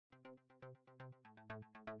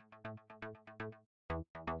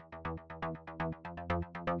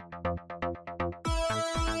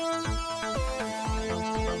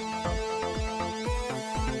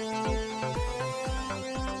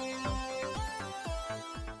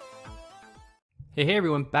Hey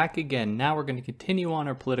everyone, back again. Now we're going to continue on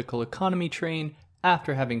our political economy train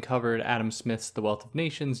after having covered Adam Smith's The Wealth of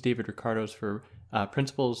Nations, David Ricardo's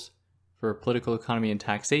Principles for Political Economy and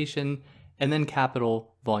Taxation, and then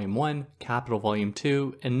Capital Volume 1, Capital Volume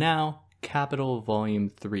 2, and now Capital Volume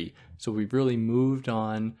 3. So we've really moved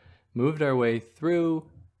our way through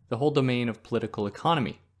the whole domain of political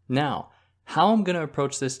economy. Now, how I'm going to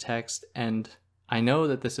approach this text, and I know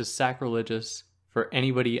that this is sacrilegious for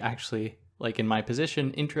anybody actually, like in my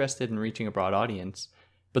position, interested in reaching a broad audience,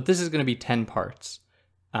 but this is going to be 10 parts.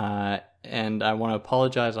 And I want to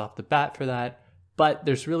apologize off the bat for that, but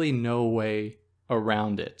there's really no way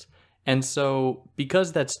around it. And so,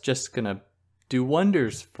 because that's just going to do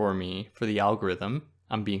wonders for me, for the algorithm,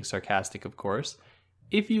 I'm being sarcastic, of course,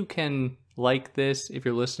 if you can like this, if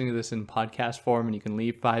you're listening to this in podcast form and you can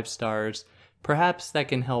leave 5 stars, perhaps that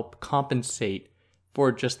can help compensate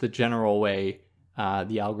for just the general way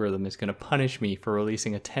the algorithm is going to punish me for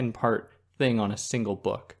releasing a 10-part thing on a single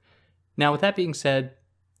book. Now, with that being said,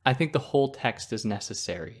 I think the whole text is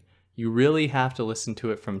necessary. You really have to listen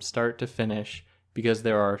to it from start to finish because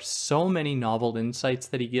there are so many novel insights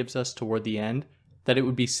that he gives us toward the end that it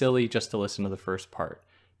would be silly just to listen to the first part.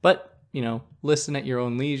 But, listen at your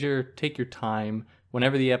own leisure, take your time.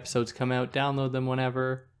 Whenever the episodes come out, download them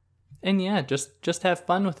whenever. And yeah, just have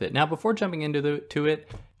fun with it. Now, before jumping into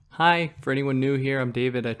it, hi, for anyone new here, I'm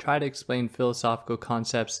David. I try to explain philosophical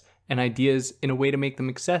concepts and ideas in a way to make them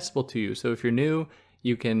accessible to you. So if you're new,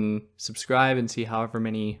 you can subscribe and see however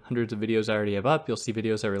many hundreds of videos I already have up. You'll see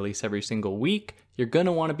videos I release every single week. You're going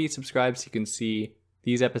to want to be subscribed so you can see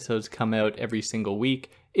these episodes come out every single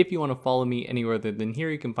week. If you want to follow me anywhere other than here,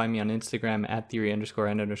 you can find me on Instagram at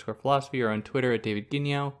theory_and_philosophy or on Twitter at David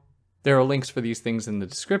Guigneault. There are links for these things in the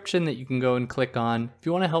description that you can go and click on. If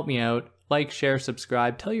you want to help me out, like, share,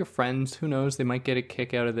 subscribe, tell your friends. Who knows, they might get a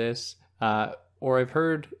kick out of this. Or I've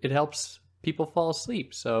heard it helps people fall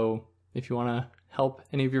asleep. So if you want to help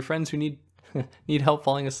any of your friends who need help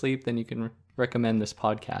falling asleep, then you can recommend this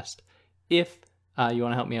podcast. If you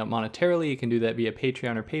want to help me out monetarily, you can do that via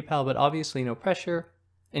Patreon or PayPal, but obviously no pressure.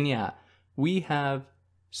 And yeah, we have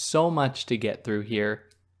so much to get through here.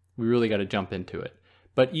 We really got to jump into it.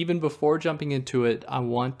 But even before jumping into it, I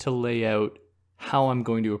want to lay out how I'm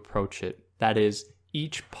going to approach it. That is,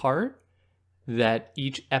 each part that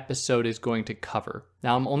each episode is going to cover.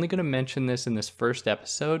 Now, I'm only going to mention this in this first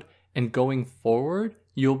episode, and going forward,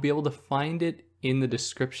 you'll be able to find it in the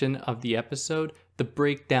description of the episode, the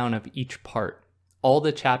breakdown of each part, all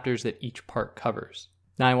the chapters that each part covers.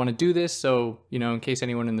 Now, I want to do this so, in case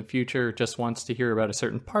anyone in the future just wants to hear about a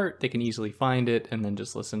certain part, they can easily find it and then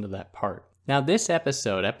just listen to that part. Now, this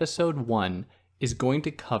episode, episode 1, is going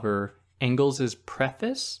to cover Engels'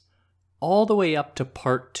 preface all the way up to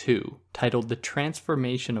part 2, titled The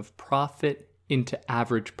Transformation of Profit into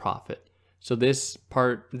Average Profit. So this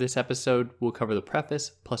episode will cover the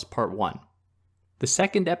preface plus part 1. The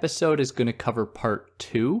second episode is going to cover part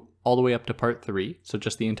 2 all the way up to part 3, so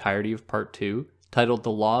just the entirety of part 2, titled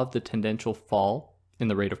The Law of the Tendential Fall in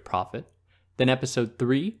the Rate of Profit. Then episode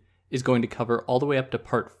 3 is going to cover all the way up to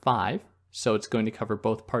part 5, so it's going to cover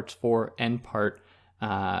both parts 4 and part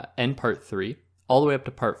 3, all the way up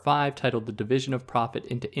to part 5, titled The Division of Profit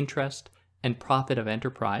into Interest and Profit of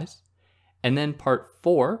Enterprise. And then part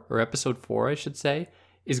 4, or episode 4, I should say,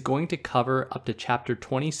 is going to cover up to chapter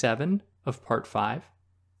 27 of part 5.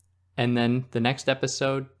 And then the next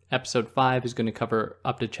episode, episode 5, is going to cover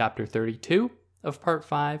up to chapter 32 of part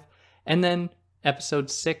 5. And then episode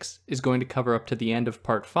 6 is going to cover up to the end of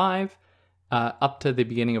part 5, up to the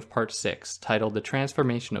beginning of part 6, titled The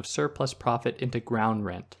Transformation of Surplus Profit into Ground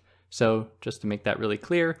Rent. So, just to make that really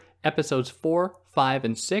clear, episodes 4, 5,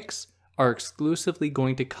 and 6 are exclusively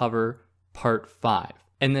going to cover part 5.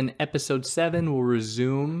 And then episode 7 will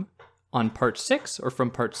resume on part 6, or from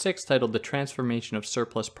part 6, titled The Transformation of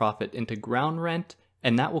Surplus Profit into Ground Rent,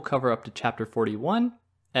 and that will cover up to chapter 41,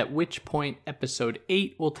 at which point episode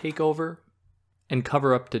 8 will take over and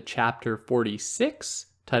cover up to chapter 46,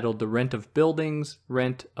 titled The Rent of Buildings,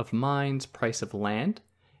 Rent of Mines, Price of Land.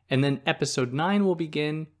 And then episode 9 will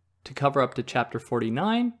begin to cover up to chapter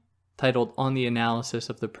 49, titled On the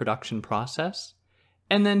Analysis of the Production Process.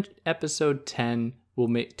 And then episode 10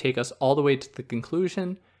 will take us all the way to the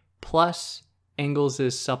conclusion, plus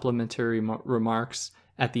Engels' supplementary remarks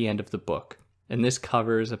at the end of the book. And this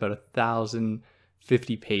covers about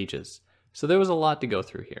 1,050 pages. So there was a lot to go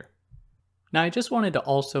through here. Now, I just wanted to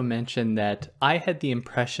also mention that I had the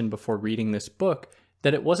impression before reading this book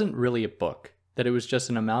that it wasn't really a book, that it was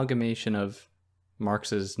just an amalgamation of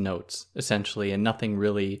Marx's notes, essentially, and nothing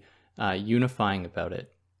really unifying about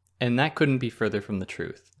it. And that couldn't be further from the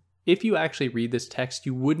truth. if you actually read this text,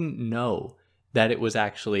 you wouldn't know that it was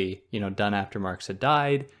actually, done after Marx had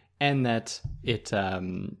died, and that it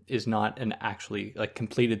is not an actually like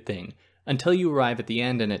completed thing until you arrive at the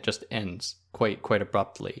end, and it just ends quite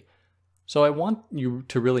abruptly. So I want you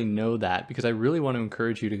to really know that, because I really want to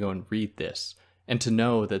encourage you to go and read this and to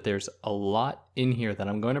know that there's a lot in here that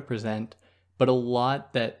I'm going to present, but a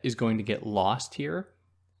lot that is going to get lost here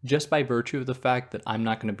just by virtue of the fact that I'm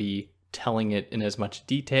not going to be telling it in as much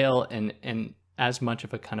detail and as much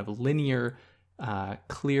of a kind of linear,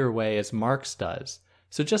 clear way as Marx does.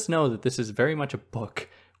 So just know that this is very much a book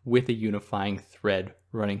with a unifying thread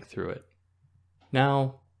running through it.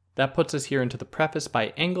 Now, that puts us here into the preface by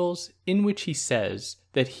Engels, in which he says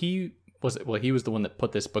that he was the one that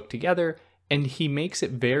put this book together, and he makes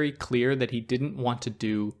it very clear that he didn't want to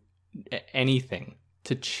do anything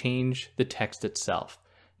to change the text itself.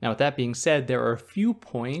 Now, with that being said, there are a few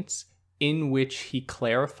points in which he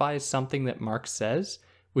clarifies something that Marx says,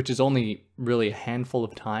 which is only really a handful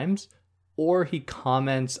of times, or he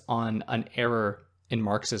comments on an error in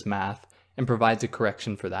Marx's math and provides a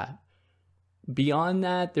correction for that. Beyond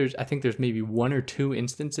that, I think there's maybe one or two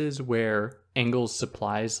instances where Engels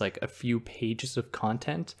supplies like a few pages of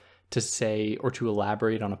content to say or to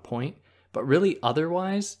elaborate on a point, but really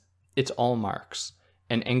otherwise, it's all Marx.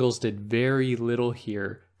 And Engels did very little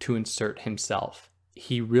here to insert himself.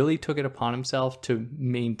 He really took it upon himself to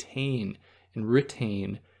maintain and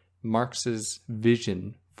retain Marx's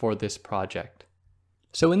vision for this project.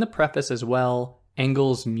 So in the preface as well,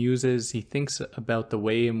 Engels muses, he thinks about the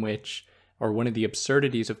way in which, or one of the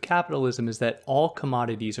absurdities of capitalism is that all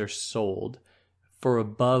commodities are sold for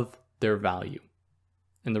above their value.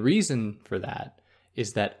 And the reason for that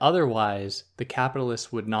is that otherwise the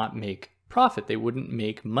capitalists would not make profit. They wouldn't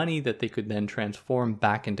make money that they could then transform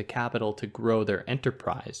back into capital to grow their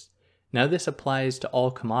enterprise. Now this applies to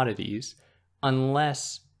all commodities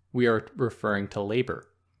unless we are referring to labor,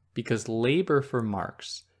 because labor for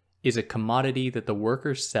Marx is a commodity that the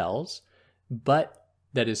worker sells, but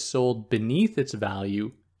that is sold beneath its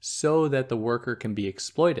value so that the worker can be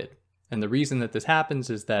exploited. And the reason that this happens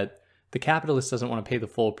is that the capitalist doesn't want to pay the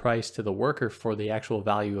full price to the worker for the actual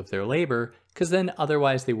value of their labor, because then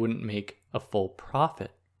otherwise they wouldn't make a full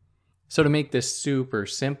profit. So to make this super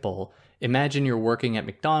simple, imagine you're working at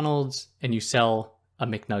McDonald's and you sell a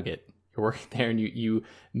McNugget. You're working there and you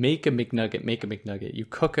make a McNugget, you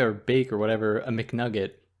cook or bake or whatever a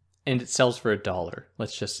McNugget, and it sells for $1,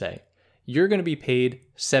 let's just say. You're going to be paid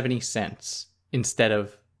 70 cents instead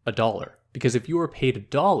of $1. Because if you were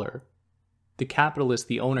paid $1, the capitalist,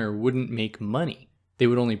 the owner, wouldn't make money. They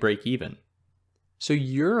would only break even. So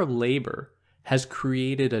your labor has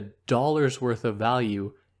created $1's worth of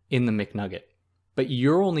value in the McNugget, but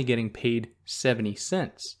you're only getting paid 70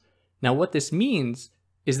 cents. Now what this means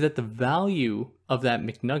is that the value of that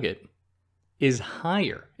McNugget is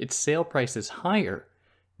higher, its sale price is higher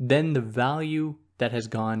than the value that has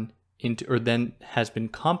gone into, or then has been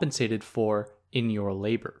compensated for in your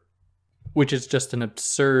labor. Which is just an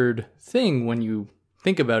absurd thing when you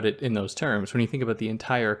think about it in those terms, when you think about the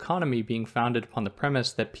entire economy being founded upon the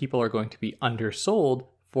premise that people are going to be undersold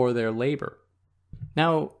for their labor.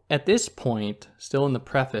 Now, at this point, still in the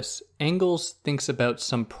preface, Engels thinks about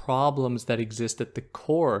some problems that exist at the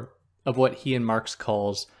core of what he and Marx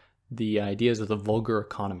calls the ideas of the vulgar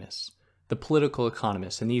economists, the political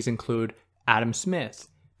economists, and these include Adam Smith,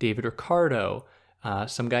 David Ricardo,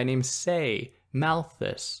 some guy named Say,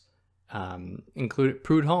 Malthus, included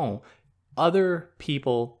Proudhon, other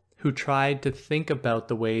people who tried to think about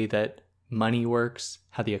the way that money works,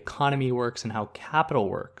 how the economy works, and how capital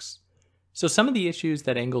works. So some of the issues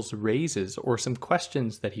that Engels raises, or some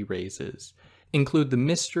questions that he raises, include the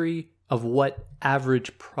mystery of what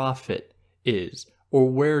average profit is, or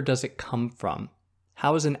where does it come from?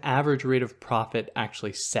 How is an average rate of profit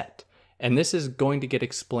actually set? And this is going to get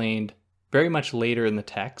explained very much later in the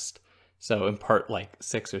text, so in part like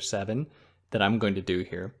 6 or 7 that I'm going to do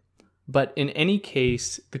here. But in any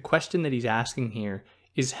case, the question that he's asking here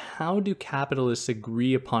is, how do capitalists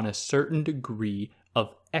agree upon a certain degree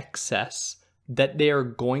of excess that they are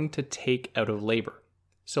going to take out of labor?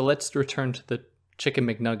 So let's return to the Chicken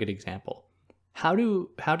McNugget example. How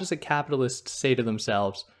does a capitalist say to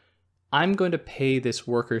themselves, I'm going to pay this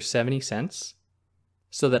worker 70 cents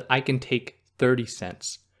so that I can take 30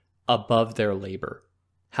 cents above their labor?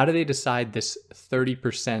 How do they decide this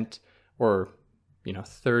 30% or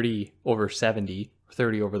 30 over 70,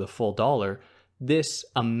 30 over the full dollar, this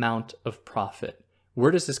amount of profit?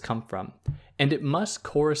 Where does this come from? And it must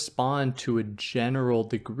correspond to a general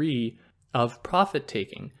degree of profit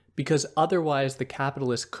taking, because otherwise the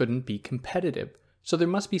capitalist couldn't be competitive. So there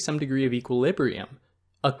must be some degree of equilibrium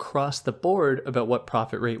across the board about what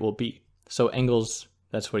profit rate will be. So Engels,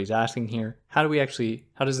 that's what he's asking here. How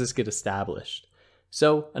does this get established?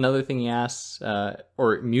 So another thing he asks,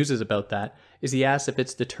 or muses about that, is he asks if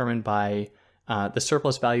it's determined by the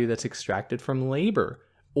surplus value that's extracted from labor,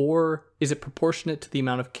 or is it proportionate to the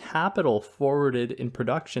amount of capital forwarded in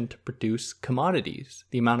production to produce commodities,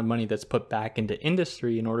 the amount of money that's put back into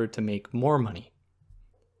industry in order to make more money?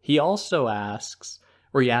 He also asks,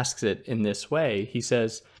 or he asks it in this way, he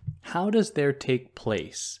says, how does there take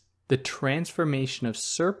place the transformation of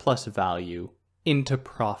surplus value into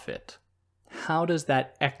profit? How does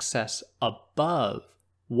that excess above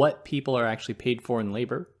what people are actually paid for in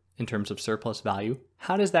labor in terms of surplus value,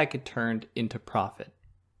 how does that get turned into profit?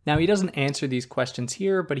 Now, he doesn't answer these questions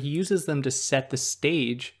here, but he uses them to set the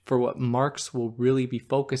stage for what Marx will really be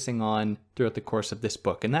focusing on throughout the course of this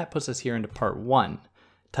book. And that puts us here into part 1,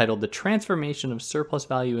 titled The Transformation of Surplus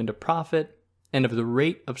Value into Profit, and of the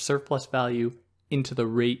Rate of Surplus Value into the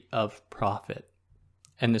Rate of Profit.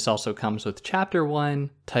 And this also comes with chapter 1,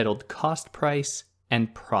 titled Cost Price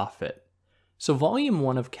and Profit. So volume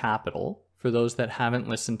 1 of Capital, for those that haven't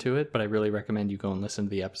listened to it, but I really recommend you go and listen to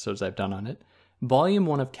the episodes I've done on it, Volume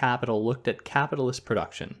 1 of Capital looked at capitalist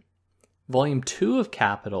production. Volume 2 of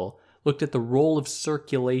Capital looked at the role of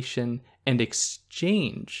circulation and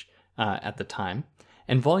exchange at the time.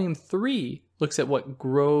 And Volume 3 looks at what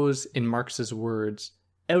grows, in Marx's words,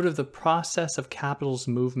 out of the process of capital's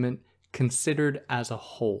movement considered as a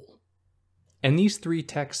whole. And these 3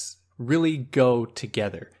 texts really go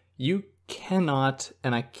together. You cannot,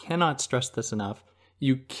 and I cannot stress this enough,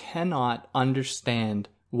 you cannot understand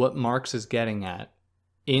what Marx is getting at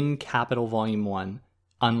in Capital Volume 1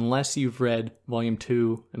 unless you've read Volume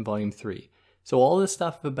 2 and Volume 3. So all this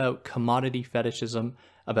stuff about commodity fetishism,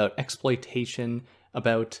 about exploitation,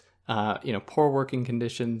 about poor working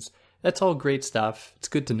conditions, that's all great stuff. It's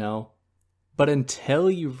good to know. But until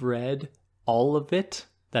you've read all of it,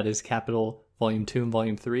 that is Capital Volume 2 and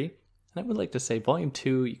Volume 3, and I would like to say Volume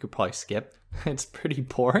 2 you could probably skip. It's pretty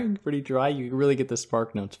boring, pretty dry. You really get the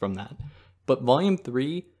spark notes from that. But Volume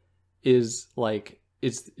 3 is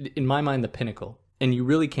in my mind the pinnacle, and you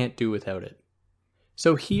really can't do without it.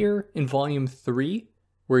 So here in Volume 3,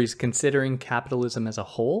 where he's considering capitalism as a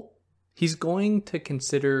whole, he's going to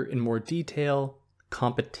consider in more detail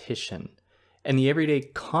competition and the everyday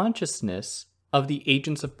consciousness of the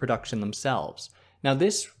agents of production themselves. Now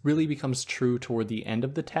this really becomes true toward the end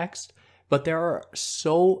of the text, but there are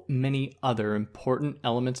so many other important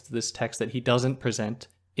elements to this text that he doesn't present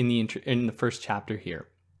in the first chapter here.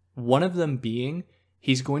 One of them being,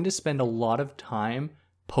 he's going to spend a lot of time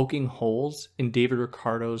poking holes in David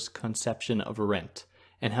Ricardo's conception of rent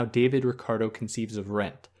and how David Ricardo conceives of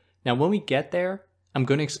rent. Now, when we get there, I'm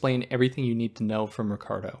going to explain everything you need to know from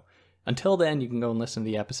Ricardo. Until then, you can go and listen to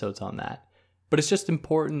the episodes on that. But it's just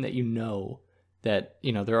important that you know that,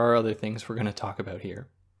 there are other things we're going to talk about here,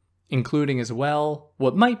 including as well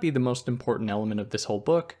what might be the most important element of this whole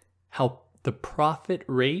book, how the profit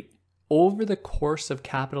rate over the course of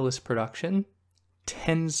capitalist production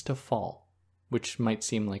tends to fall, which might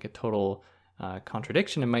seem like a total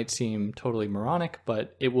contradiction. It might seem totally moronic,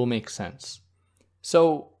 but it will make sense.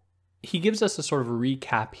 So he gives us a sort of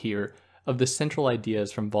recap here of the central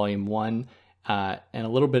ideas from Volume 1 and a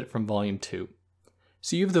little bit from Volume 2.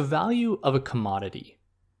 So you have the value of a commodity,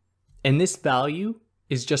 and this value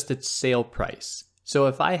is just its sale price. So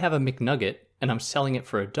if I have a McNugget and I'm selling it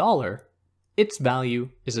for $1, its value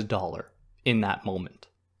is $1 in that moment.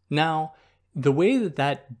 Now, the way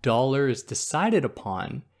that dollar is decided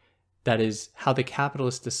upon, that is how the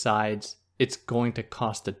capitalist decides it's going to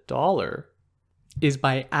cost $1, is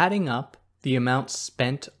by adding up the amount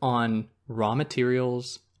spent on raw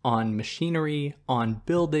materials, on machinery, on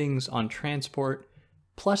buildings, on transport,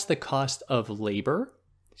 plus the cost of labor.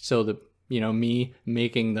 So me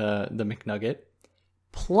making the McNugget,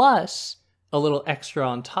 plus a little extra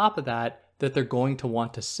on top of that they're going to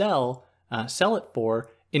want to sell it for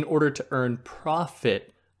in order to earn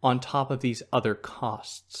profit on top of these other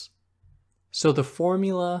costs. So the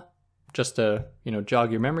formula, just to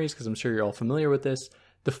jog your memories, because I'm sure you're all familiar with this,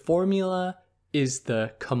 the formula is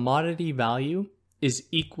the commodity value is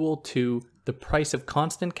equal to the price of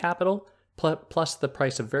constant capital plus the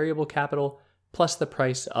price of variable capital plus the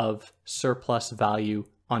price of surplus value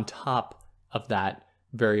on top of that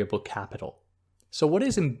variable capital. So what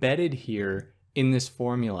is embedded here in this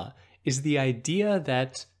formula is the idea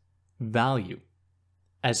that value,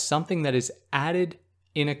 as something that is added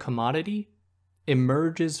in a commodity,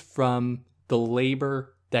 emerges from the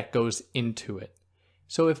labor that goes into it.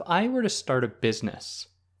 So if I were to start a business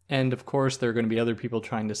And of course, there are going to be other people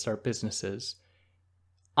trying to start businesses.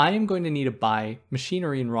 I am going to need to buy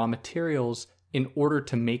machinery and raw materials in order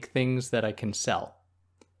to make things that I can sell.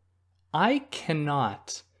 I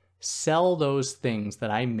cannot sell those things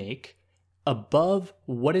that I make above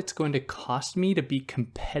what it's going to cost me to be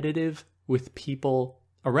competitive with people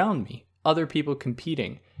around me, other people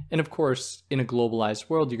competing. And of course, in a globalized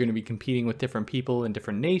world, you're going to be competing with different people in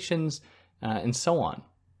different nations and so on.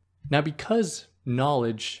 Now, because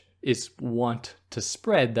knowledge is wont to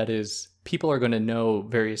spread, that is, people are going to know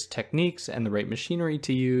various techniques and the right machinery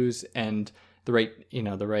to use and the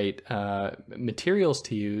right materials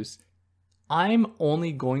to use, I'm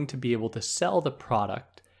only going to be able to sell the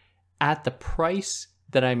product at the price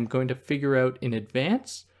that I'm going to figure out in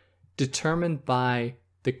advance, determined by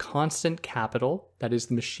the constant capital, that is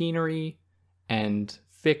the machinery and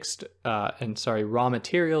raw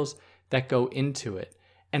materials that go into it.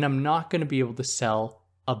 And I'm not going to be able to sell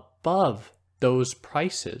above those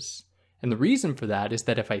prices. And the reason for that is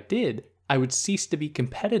that if I did, I would cease to be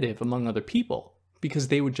competitive among other people because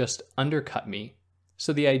they would just undercut me.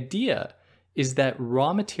 So the idea is that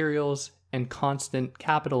raw materials and constant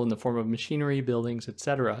capital in the form of machinery, buildings,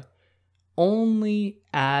 etc., only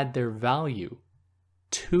add their value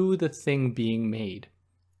to the thing being made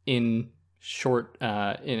in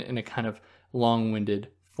a kind of long-winded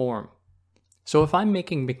form. So if I'm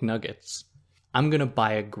making McNuggets, I'm going to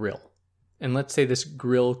buy a grill. And let's say this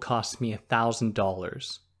grill costs me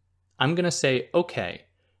 $1,000. I'm going to say, okay,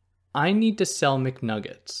 I need to sell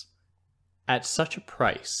McNuggets at such a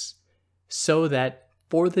price so that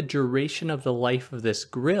for the duration of the life of this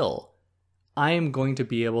grill, I am going to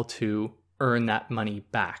be able to earn that money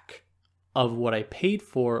back of what I paid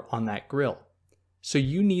for on that grill. So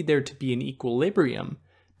you need there to be an equilibrium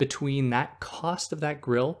between that cost of that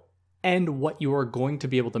grill and what you are going to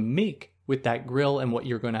be able to make with that grill and what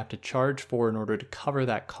you're going to have to charge for in order to cover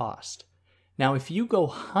that cost. Now, if you go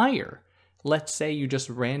higher, let's say you just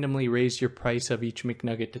randomly raise your price of each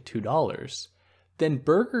McNugget to $2, then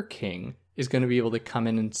Burger King is going to be able to come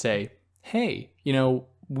in and say, hey,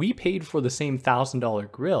 we paid for the same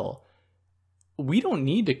 $1,000 grill. We don't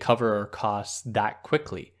need to cover our costs that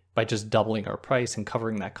quickly by just doubling our price and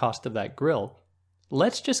covering that cost of that grill.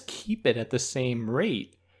 Let's just keep it at the same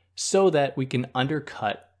rate so that we can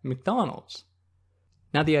undercut McDonald's.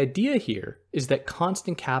 Now, the idea here is that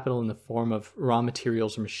constant capital in the form of raw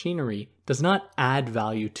materials or machinery does not add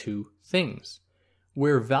value to things.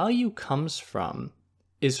 Where value comes from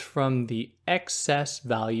is from the excess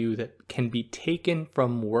value that can be taken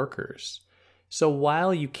from workers. So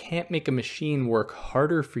while you can't make a machine work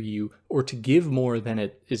harder for you or to give more than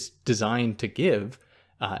it is designed to give,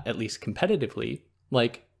 at least competitively,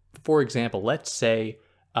 like, for example, let's say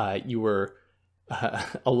you were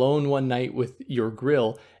alone one night with your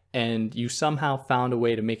grill and you somehow found a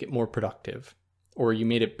way to make it more productive, or you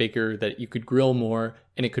made it bigger that you could grill more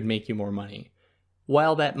and it could make you more money.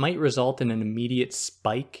 While that might result in an immediate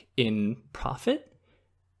spike in profit,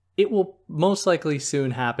 it will most likely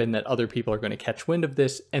soon happen that other people are going to catch wind of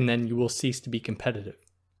this and then you will cease to be competitive.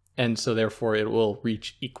 And so therefore it will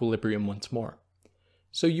reach equilibrium once more.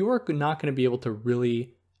 So you are not going to be able to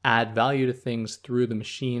really add value to things through the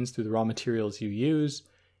machines, through the raw materials you use.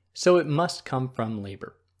 So it must come from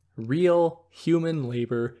labor. Real human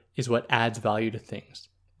labor is what adds value to things.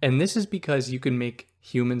 And this is because you can make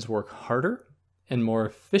humans work harder and more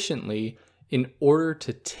efficiently in order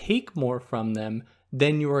to take more from them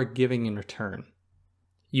than you are giving in return.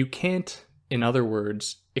 You can't, in other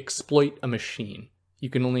words, exploit a machine. You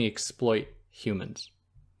can only exploit humans.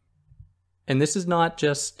 And this is not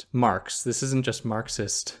just Marx. This isn't just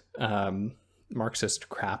Marxist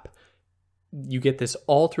crap. You get this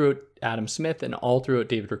all throughout Adam Smith and all throughout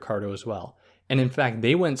David Ricardo as well. And in fact,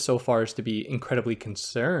 they went so far as to be incredibly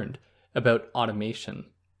concerned about automation,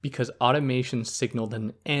 because automation signaled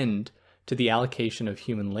an end to the allocation of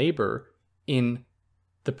human labor in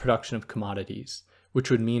the production of commodities,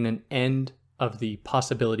 which would mean an end of the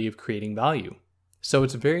possibility of creating value. So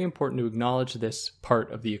it's very important to acknowledge this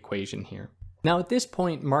part of the equation here. Now, at this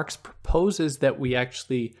point, Marx proposes that we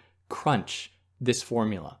actually crunch this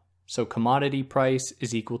formula. So commodity price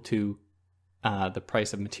is equal to the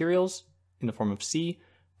price of materials in the form of C,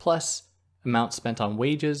 plus amount spent on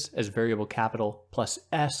wages as variable capital, plus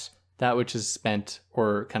S, that which is spent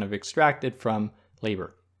or kind of extracted from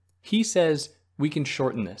labor. He says we can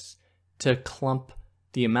shorten this to clump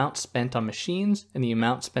the amount spent on machines and the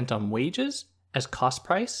amount spent on wages as cost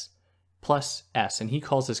price plus S, and he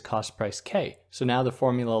calls this cost price K. So now the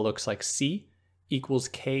formula looks like C equals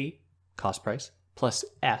K, cost price, plus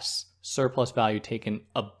S, surplus value taken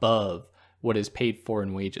above what is paid for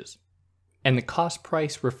in wages. And the cost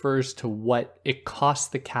price refers to what it costs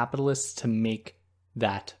the capitalists to make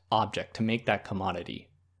that object, to make that commodity.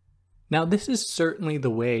 Now, this is certainly the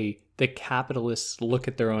way that capitalists look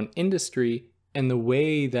at their own industry and the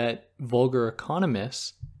way that vulgar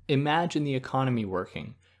economists imagine the economy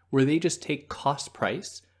working, where they just take cost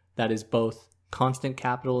price, that is both constant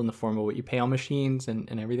capital in the form of what you pay on machines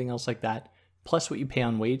and everything else like that, plus what you pay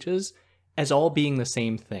on wages, as all being the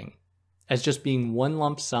same thing, as just being one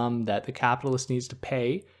lump sum that the capitalist needs to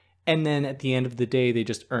pay, and then at the end of the day, they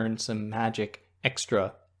just earn some magic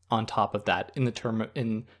extra on top of that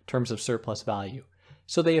in terms of surplus value.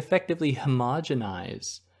 So they effectively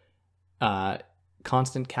homogenize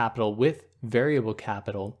constant capital with variable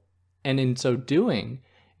capital, and in so doing,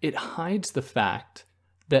 it hides the fact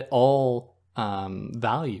that all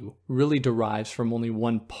value really derives from only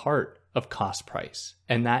one part of cost price,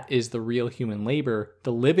 and that is the real human labor,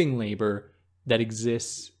 the living labor that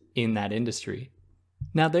exists in that industry.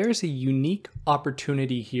 Now, there's a unique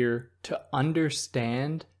opportunity here to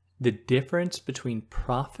understand the difference between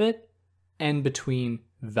profit and between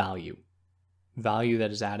value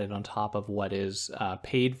that is added on top of what is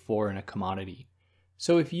paid for in a commodity.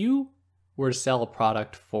 So if you were to sell the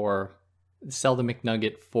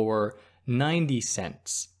McNugget for 90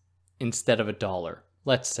 cents instead of $1,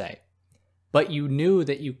 let's say, but you knew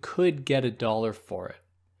that you could get $1 for it,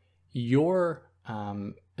 your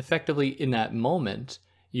effectively in that moment,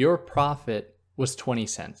 your profit was 20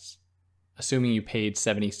 cents, assuming you paid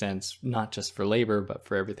 70 cents, not just for labor, but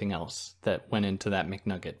for everything else that went into that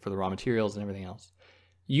McNugget, for the raw materials and everything else.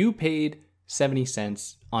 You paid 70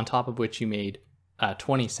 cents on top of which you made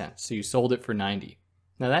 20 cents. So you sold it for 90.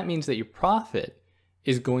 Now that means that your profit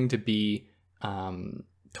is going to be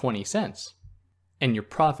 20 cents. And your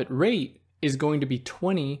profit rate is going to be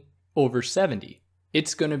 20 over 70.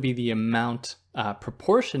 It's going to be the amount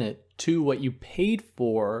proportionate to what you paid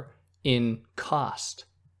for in cost.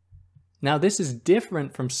 Now, this is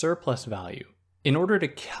different from surplus value. In order to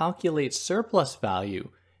calculate surplus value,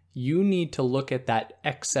 you need to look at that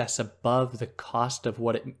excess above the cost of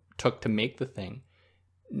what it took to make the thing.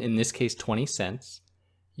 In this case, 20 cents.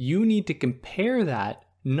 You need to compare that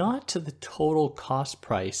not to the total cost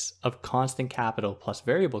price of constant capital plus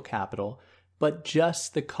variable capital, but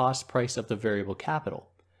just the cost price of the variable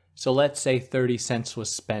capital. So let's say 30 cents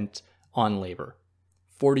was spent on labor,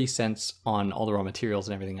 40 cents on all the raw materials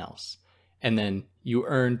and everything else, and then you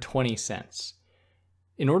earn 20 cents.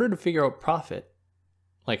 In order to figure out profit,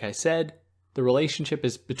 like I said, the relationship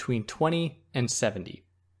is between 20 and 70.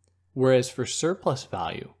 Whereas for surplus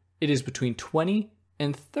value, it is between 20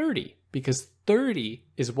 and 30, because 30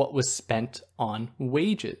 is what was spent on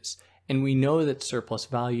wages. And we know that surplus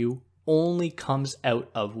value only comes out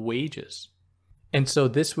of wages. And so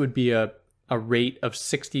this would be a rate of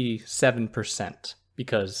 67%,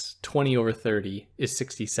 because 20 over 30 is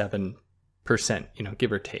 67%,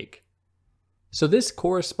 give or take. So this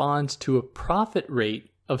corresponds to a profit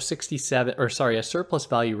rate of a surplus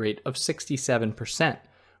value rate of 67%,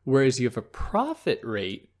 whereas you have a profit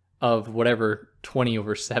rate of whatever 20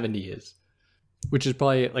 over 70 is, which is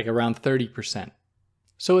probably like around 30%.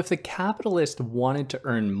 So if the capitalist wanted to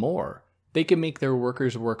earn more, they could make their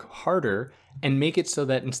workers work harder and make it so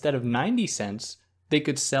that instead of 90 cents, they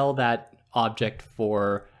could sell that object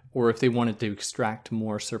for, or if they wanted to extract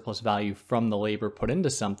more surplus value from the labor put into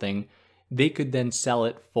something, they could then sell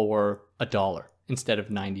it for $1 instead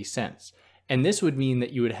of 90 cents. And this would mean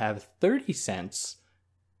that you would have 30 cents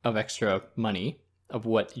of extra money of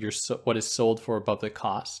what is sold for above the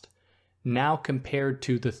cost, now compared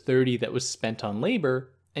to the 30 that was spent on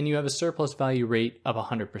labor, and you have a surplus value rate of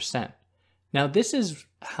 100%. Now, this is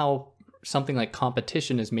how something like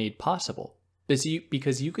competition is made possible, because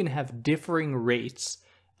you can have differing rates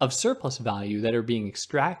of surplus value that are being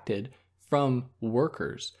extracted from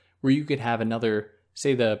workers, where you could have another,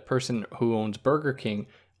 say the person who owns Burger King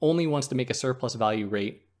only wants to make a surplus value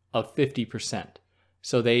rate of 50%.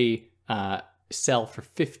 So they sell for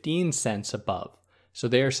 15 cents above. So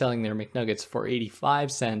they're selling their McNuggets for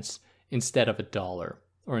 85 cents instead of $1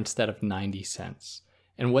 or instead of 90 cents.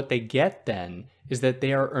 And what they get then is that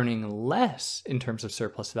they are earning less in terms of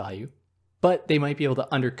surplus value, but they might be able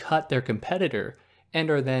to undercut their competitor and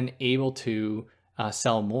are then able to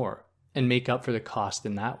sell more and make up for the cost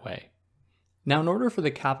in that way. Now, in order for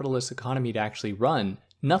the capitalist economy to actually run,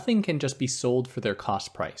 nothing can just be sold for their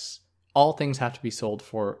cost price. All things have to be sold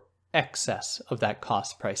for excess of that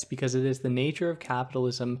cost price, because it is the nature of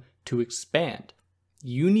capitalism to expand.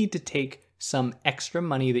 You need to take some extra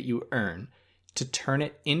money that you earn to turn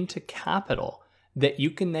it into capital that you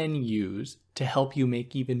can then use to help you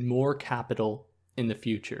make even more capital in the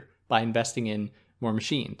future by investing in more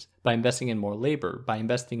machines, by investing in more labor, by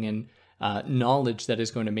investing in knowledge that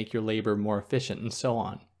is going to make your labor more efficient, and so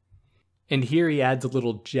on. And here he adds a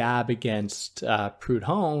little jab against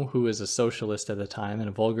Proudhon, who is a socialist at the time and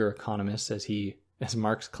a vulgar economist, as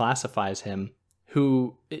Marx classifies him,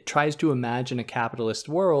 who tries to imagine a capitalist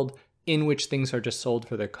world in which things are just sold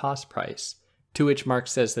for their cost price, to which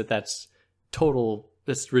Marx says that that's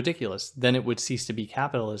ridiculous. Then it would cease to be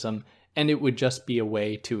capitalism, and it would just be a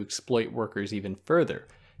way to exploit workers even further,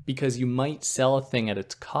 because you might sell a thing at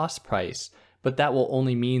its cost price, but that will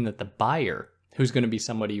only mean that the buyer, who's going to be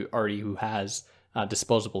somebody already who has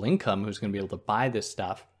disposable income, who's going to be able to buy this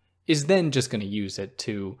stuff, is then just going to use it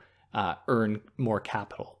to earn more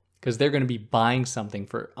capital, because they're going to be buying something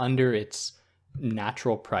for under its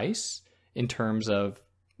natural price in terms of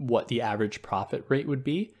what the average profit rate would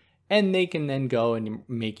be, and they can then go and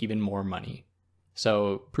make even more money.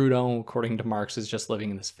 So Proudhon, according to Marx, is just living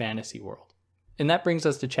in this fantasy world. And that brings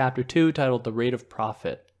us to chapter 2, titled The Rate of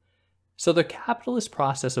Profit. So the capitalist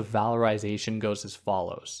process of valorization goes as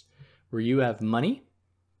follows, where you have money,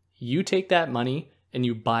 you take that money and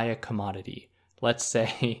you buy a commodity. Let's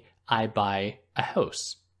say I buy a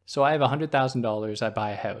house. So I have $100,000, I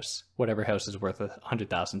buy a house, whatever house is worth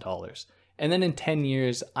 $100,000. And then in 10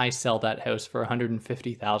 years, I sell that house for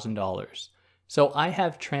 $150,000. So I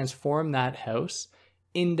have transformed that house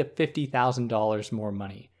into $50,000 more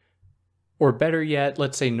money. Or better yet,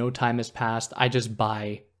 let's say no time has passed, I just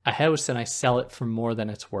buy a house and I sell it for more than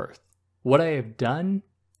it's worth. What I have done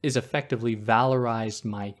is effectively valorized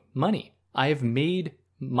my money. I have made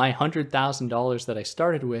my $100,000 that I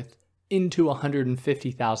started with into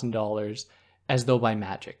 $150,000 as though by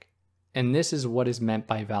magic. And this is what is meant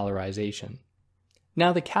by valorization.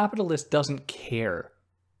 Now, the capitalist doesn't care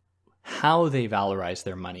how they valorize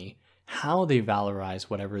their money, how they valorize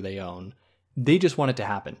whatever they own. They just want it to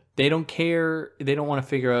happen. They don't care. They don't want to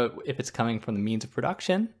figure out if it's coming from the means of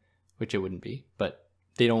production, which it wouldn't be, but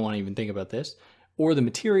they don't want to even think about this, or the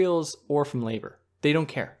materials, or from labor. They don't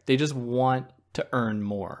care. They just want to earn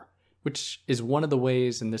more, which is one of the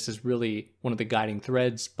ways, and this is really one of the guiding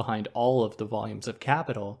threads behind all of the volumes of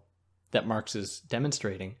Capital that Marx is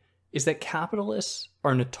demonstrating, is that capitalists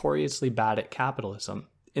are notoriously bad at capitalism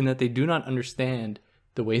in that they do not understand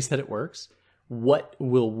the ways that it works, what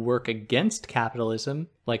will work against capitalism,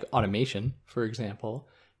 like automation, for example,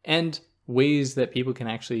 and ways that people can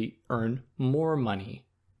actually earn more money,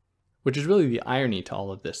 which is really the irony to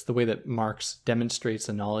all of this, the way that Marx demonstrates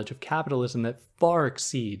a knowledge of capitalism that far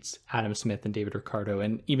exceeds Adam Smith and David Ricardo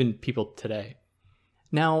and even people today.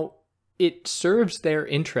 Now, it serves their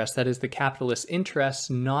interest, that is the capitalist interests,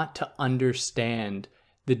 not to understand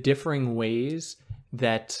the differing ways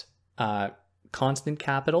that constant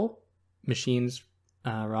capital, machines,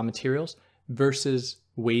 raw materials, versus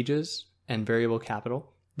wages and variable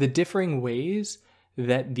capital, the differing ways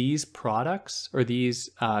that these products or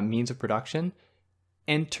these means of production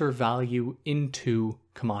enter value into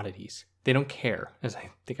commodities. They don't care, as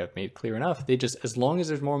I think I've made clear enough. They just, as long as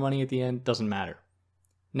there's more money at the end, doesn't matter.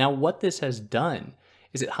 Now, what this has done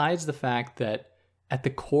is it hides the fact that at the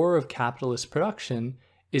core of capitalist production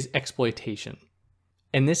is exploitation.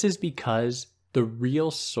 And this is because the real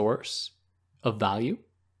source of value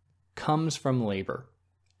comes from labor.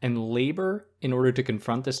 And labor, in order to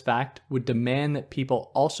confront this fact, would demand that people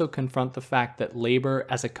also confront the fact that labor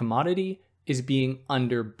as a commodity is being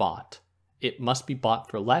underbought. It must be bought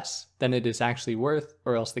for less than it is actually worth,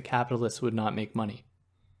 or else the capitalists would not make money.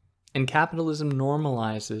 And capitalism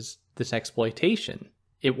normalizes this exploitation.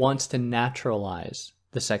 It wants to naturalize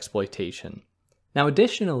this exploitation. Now,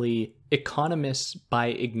 additionally, economists, by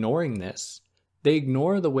ignoring this, they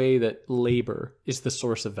ignore the way that labor is the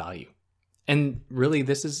source of value. And really,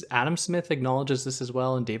 this is, Adam Smith acknowledges this as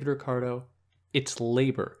well, and David Ricardo. It's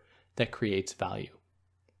labor that creates value.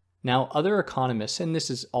 Now, other economists, and this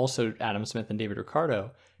is also Adam Smith and David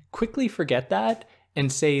Ricardo, quickly forget that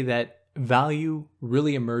and say that value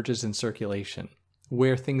really emerges in circulation,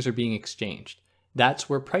 where things are being exchanged. That's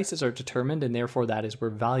where prices are determined, and therefore that is where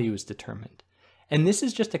value is determined. And this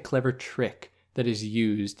is just a clever trick that is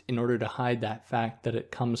used in order to hide that fact that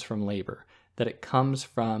it comes from labor, that it comes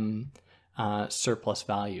from surplus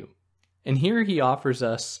value. And here he offers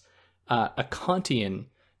us a Kantian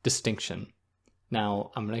distinction.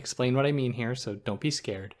 Now, I'm going to explain what I mean here, so don't be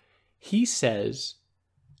scared. He says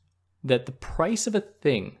that the price of a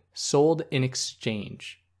thing sold in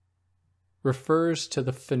exchange refers to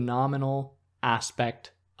the phenomenal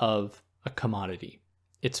aspect of a commodity,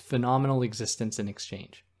 its phenomenal existence in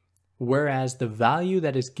exchange. Whereas the value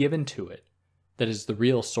that is given to it, that is the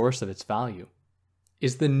real source of its value,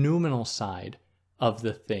 is the noumenal side of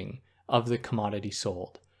the thing, of the commodity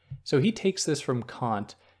sold. So he takes this from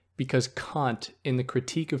Kant because Kant, in the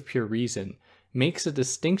Critique of Pure Reason, makes a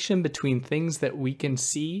distinction between things that we can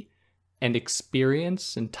see and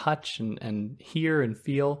experience and touch and hear and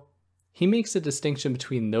feel. He makes a distinction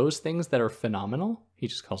between those things that are phenomenal, he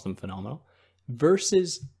just calls them phenomenal,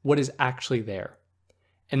 versus what is actually there.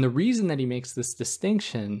 And the reason that he makes this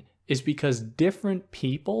distinction is because different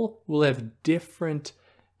people will have different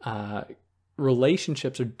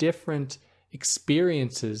relationships or different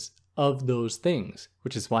experiences of those things,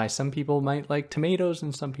 which is why some people might like tomatoes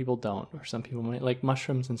and some people don't, or some people might like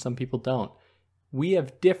mushrooms and some people don't. We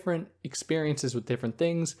have different experiences with different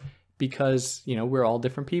things because, we're all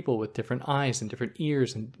different people with different eyes and different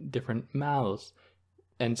ears and different mouths.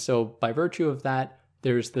 And so by virtue of that,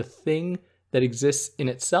 there's the thing that exists in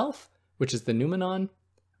itself, which is the noumenon,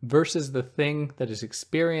 versus the thing that is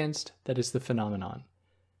experienced, that is the phenomenon.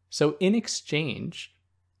 So in exchange,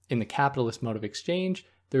 in the capitalist mode of exchange,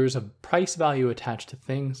 there is a price value attached to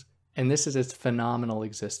things, and this is its phenomenal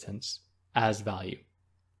existence as value.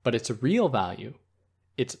 But its real value,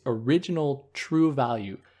 its original true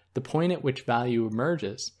value, the point at which value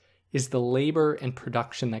emerges, is the labor and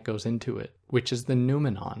production that goes into it, which is the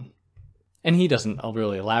noumenon. And he doesn't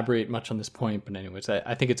really elaborate much on this point, but anyways,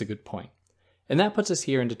 I think it's a good point. And that puts us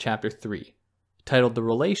here into chapter 3, titled The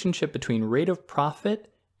Relationship Between Rate of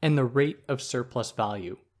Profit and the Rate of Surplus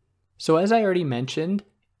Value. So as I already mentioned,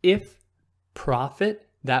 if profit,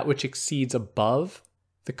 that which exceeds above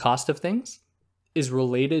the cost of things, is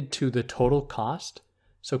related to the total cost,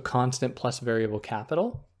 so constant plus variable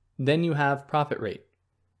capital, then you have profit rate.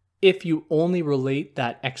 If you only relate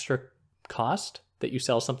that extra cost that you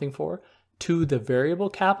sell something for to the variable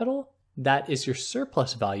capital, that is your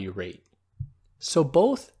surplus value rate. So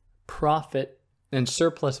both profit and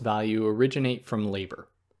surplus value originate from labor,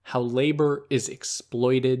 how labor is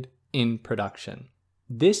exploited in production.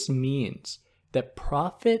 This means that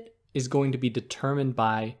profit is going to be determined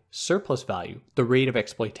by surplus value, the rate of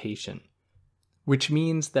exploitation, which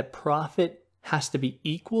means that profit has to be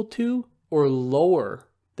equal to or lower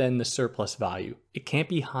than the surplus value. It can't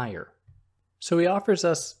be higher. So he offers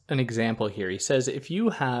us an example here. He says if you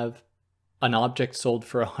have an object sold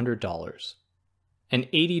for $100 and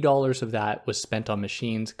 $80 of that was spent on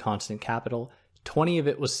machines, constant capital, 20 of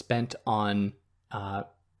it was spent on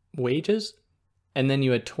wages, and then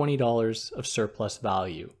you had $20 of surplus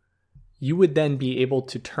value. You would then be able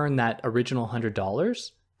to turn that original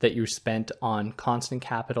 $100 that you spent on constant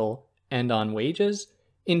capital and on wages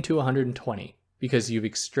into $120 because you've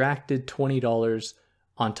extracted $20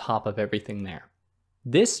 on top of everything there.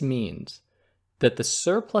 This means that the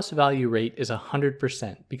surplus value rate is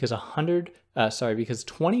 100% because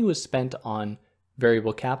 20 was spent on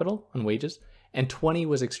variable capital, on wages, and 20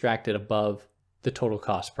 was extracted above the total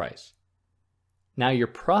cost price. Now your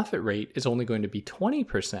profit rate is only going to be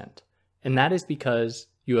 20%, and that is because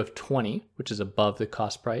you have 20, which is above the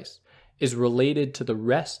cost price, is related to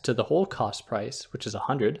the whole cost price, which is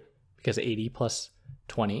 100, because 80 plus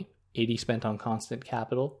 20, 80 spent on constant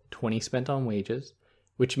capital, 20 spent on wages,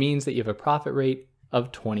 which means that you have a profit rate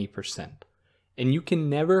of 20%. And you can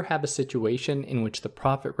never have a situation in which the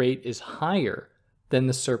profit rate is higher than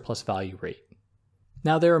the surplus value rate.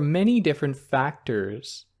 Now, there are many different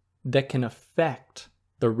factors that can affect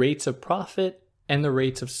the rates of profit and the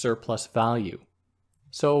rates of surplus value.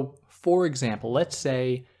 So, for example, let's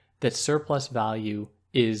say that surplus value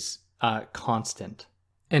is constant.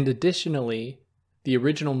 And additionally, the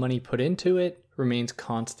original money put into it remains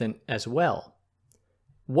constant as well.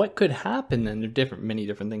 What could happen then? There are many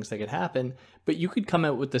different things that could happen, but you could come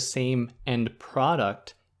out with the same end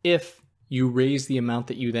product if you raise the amount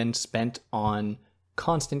that you then spent on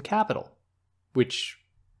constant capital, which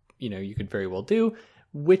you could very well do,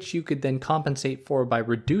 which you could then compensate for by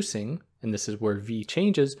reducing, and this is where V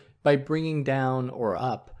changes, by bringing down or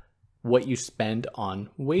up what you spend on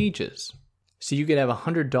wages. So you could have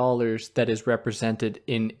 $100 that is represented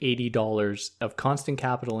in $80 of constant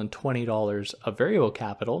capital and $20 of variable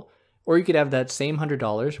capital, or you could have that same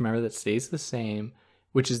 $100, remember that stays the same,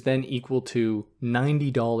 which is then equal to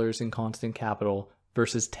 $90 in constant capital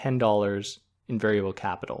versus $10 in variable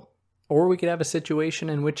capital. Or we could have a situation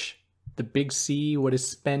in which the big C, what is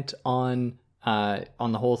spent on the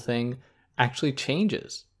whole thing, actually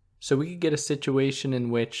changes. So we could get a situation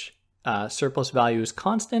in which surplus value is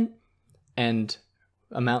constant and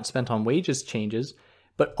amount spent on wages changes,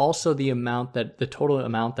 but also the total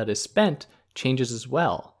amount that is spent changes as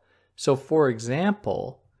well. So for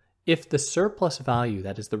example, if the surplus value,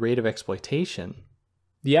 that is the rate of exploitation,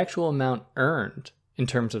 The actual amount earned in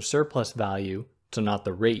terms of surplus value, so not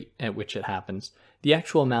the rate at which it happens, the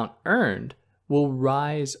actual amount earned will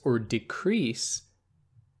rise or decrease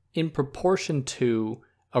in proportion to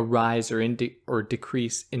a rise or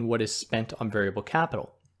decrease in what is spent on variable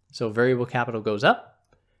capital. So variable capital goes up,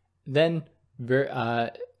 then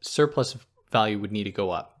surplus value would need to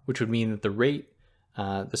go up, which would mean that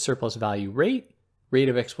the surplus value rate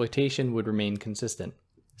of exploitation would remain consistent.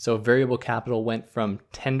 So if variable capital went from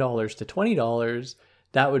 $10 to $20,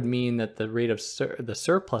 that would mean that the rate of the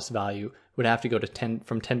surplus value would have to go to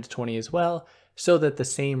from 10 to 20 as well, so that the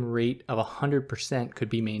same rate of 100% could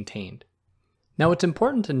be maintained. Now, what's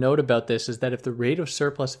important to note about this is that if the rate of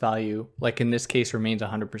surplus value, like in this case, remains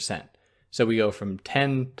 100%, so we go from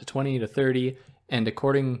 10 to 20 to 30, and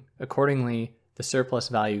accordingly, the surplus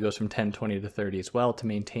value goes from 10, 20 to 30 as well to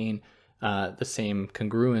maintain the same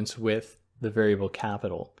congruence with the variable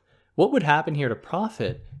capital. What would happen here to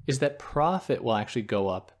profit is that profit will actually go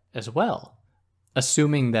up as well,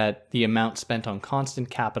 assuming that the amount spent on constant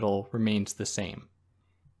capital remains the same.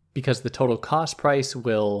 Because the total cost price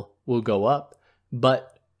will go up,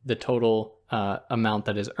 but the total amount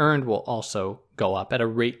that is earned will also go up at a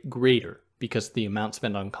rate greater because the amount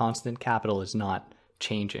spent on constant capital is not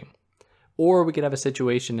changing. Or we could have a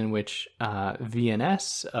situation in which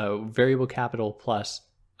VNS, variable capital plus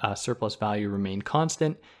surplus value, remain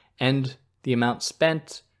constant, and the amount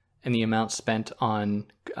spent on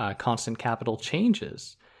constant capital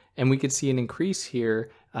changes. And we could see an increase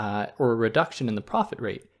here or a reduction in the profit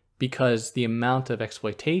rate because the amount of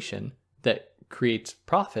exploitation that creates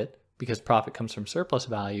profit, because profit comes from surplus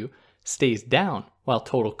value, stays down while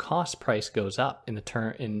total cost price goes up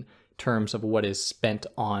in terms of what is spent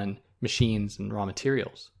on machines and raw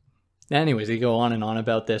materials. Anyways, we go on and on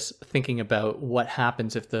about this, thinking about what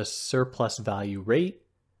happens if the surplus value rate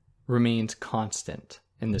remains constant.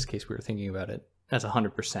 In this case, we were thinking about it as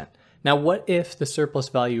 100%. Now, what if the surplus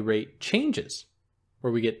value rate changes,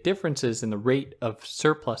 where we get differences in the rate of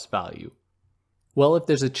surplus value? Well, if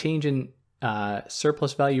there's a change in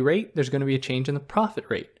surplus value rate, there's going to be a change in the profit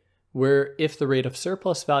rate, where if the rate of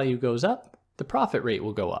surplus value goes up, the profit rate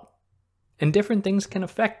will go up. And different things can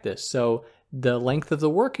affect this. So the length of the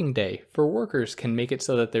working day for workers can make it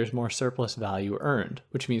so that there's more surplus value earned,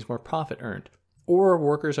 which means more profit earned. Or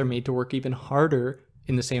workers are made to work even harder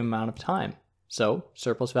in the same amount of time. So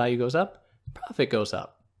surplus value goes up, profit goes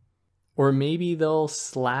up. Or maybe they'll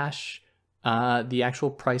slash the actual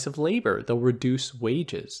price of labor. They'll reduce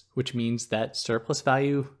wages, which means that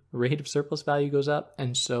rate of surplus value goes up,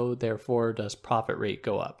 and so therefore does profit rate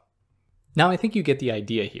go up. Now, I think you get the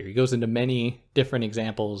idea here. He goes into many different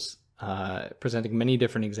examples, presenting many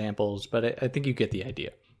different examples, but I think you get the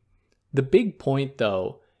idea. The big point,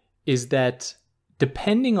 though, is that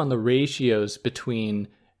depending on the ratios between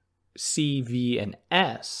C, V, and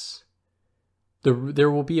S, there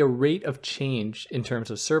will be a rate of change in terms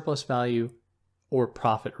of surplus value or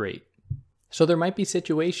profit rate. So there might be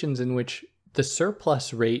situations in which the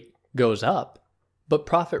surplus rate goes up, but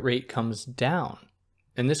profit rate comes down.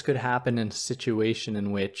 And this could happen in a situation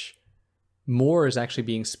in which more is actually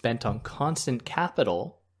being spent on constant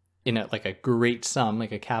capital in a great sum,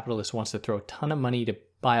 like a capitalist wants to throw a ton of money to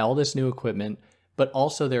buy all this new equipment, but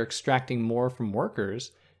also they're extracting more from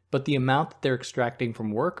workers. But the amount that they're extracting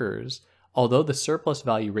from workers, although the surplus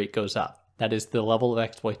value rate goes up, that is, the level of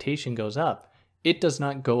exploitation goes up, it does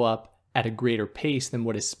not go up at a greater pace than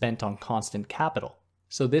what is spent on constant capital.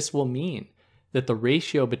 So this will mean that the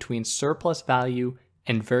ratio between surplus value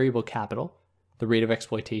and variable capital, the rate of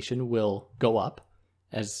exploitation, will go up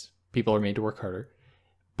as people are made to work harder,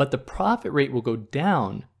 but the profit rate will go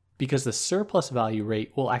down because the surplus value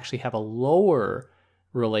rate will actually have a lower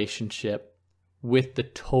relationship with the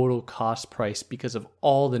total cost price because of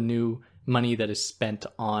all the new money that is spent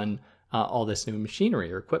on all this new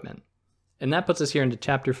machinery or equipment. And that puts us here into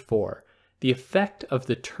chapter 4, the effect of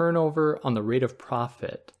the turnover on the rate of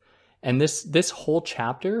profit. And this whole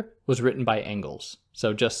chapter was written by Engels,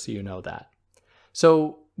 so just so you know that.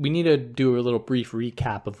 So we need to do a little brief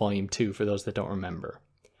recap of Volume 2 for those that don't remember.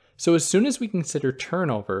 So as soon as we consider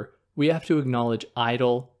turnover, we have to acknowledge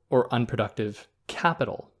idle or unproductive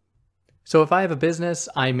capital. So if I have a business,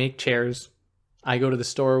 I make chairs, I go to the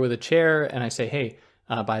store with a chair and I say, hey,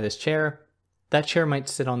 buy this chair. That chair might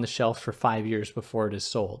sit on the shelf for 5 years before it is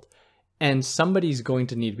sold. And somebody's going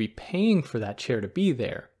to need to be paying for that chair to be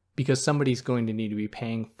there, because somebody's going to need to be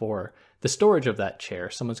paying for the storage of that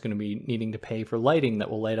chair. Someone's going to be needing to pay for lighting that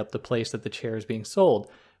will light up the place that the chair is being sold.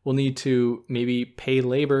 We'll need to maybe pay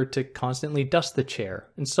labor to constantly dust the chair,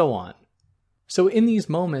 and so on. So in these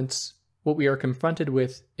moments, what we are confronted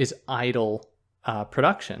with is idle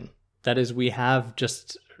production. That is, we have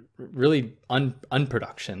just really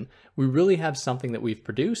unproduction. We really have something that we've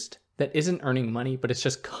produced that isn't earning money, but it's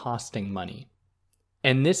just costing money.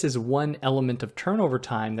 And this is one element of turnover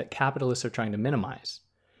time that capitalists are trying to minimize.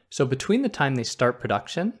 So between the time they start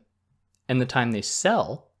production and the time they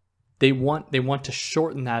sell, they want to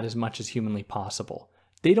shorten that as much as humanly possible.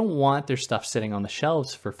 They don't want their stuff sitting on the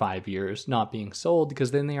shelves for 5 years not being sold, because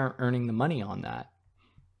then they aren't earning the money on that.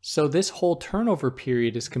 So this whole turnover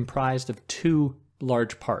period is comprised of two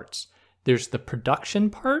large parts. There's the production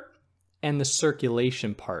part and the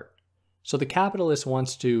circulation part. So the capitalist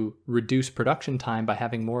wants to reduce production time by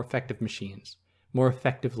having more effective machines, more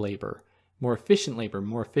effective labor, more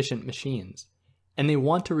efficient machines. And they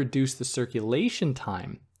want to reduce the circulation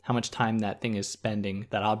time, how much time that thing is spending,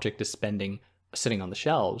 that object is spending sitting on the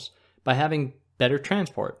shelves, by having better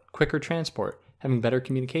transport, quicker transport, having better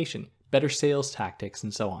communication, better sales tactics,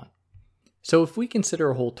 and so on. So if we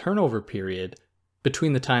consider a whole turnover period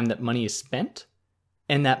between the time that money is spent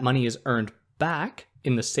and that money is earned back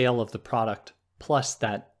in the sale of the product plus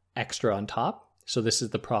that extra on top, so this is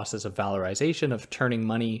the process of valorization, of turning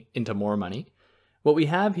money into more money, what we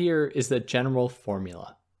have here is the general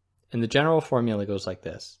formula. And the general formula goes like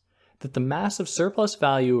this: that the mass of surplus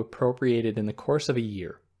value appropriated in the course of a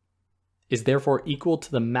year is therefore equal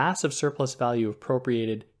to the mass of surplus value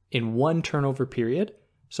appropriated in one turnover period.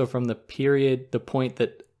 So from the point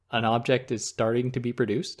that an object is starting to be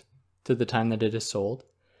produced to the time that it is sold.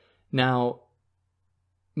 Now,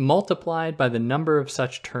 multiplied by the number of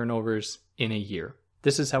such turnovers in a year.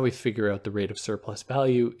 This is how we figure out the rate of surplus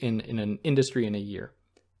value in an industry in a year.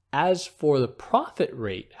 As for the profit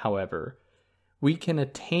rate, however, we can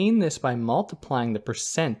attain this by multiplying the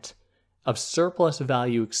percent of surplus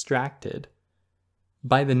value extracted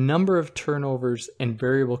by the number of turnovers and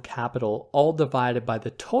variable capital, all divided by the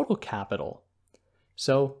total capital.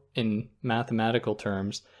 So, in mathematical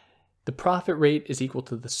terms, the profit rate is equal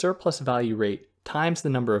to the surplus value rate times the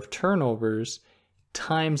number of turnovers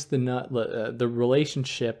times the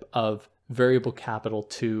relationship of variable capital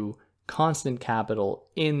to constant capital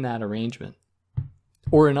in that arrangement.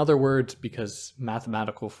 Or in other words, because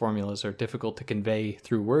mathematical formulas are difficult to convey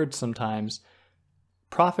through words sometimes,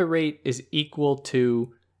 profit rate is equal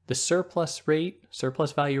to the surplus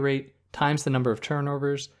value rate, times the number of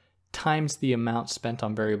turnovers, times the amount spent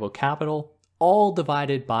on variable capital, all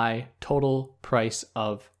divided by total price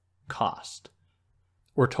of cost,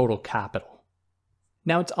 or total capital.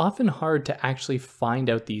 Now, it's often hard to actually find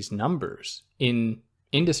out these numbers in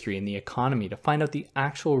industry, in the economy, to find out the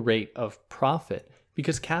actual rate of profit,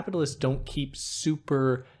 because capitalists don't keep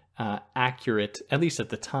super accurate, at least at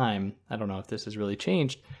the time. I don't know if this has really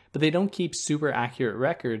changed, but they don't keep super accurate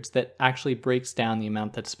records that actually breaks down the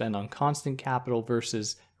amount that's spent on constant capital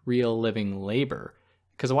versus real living labor.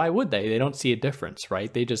 Because why would they? They don't see a difference,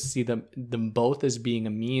 right? They just see them both as being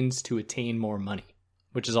a means to attain more money,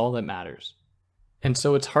 which is all that matters. And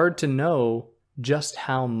so it's hard to know just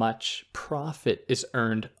how much profit is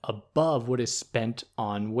earned above what is spent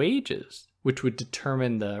on wages, which would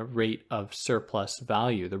determine the rate of surplus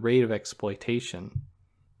value, the rate of exploitation.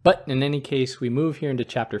 But in any case, we move here into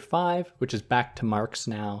chapter 5, which is back to Marx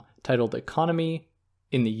now, titled Economy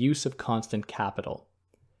in the Use of Constant Capital.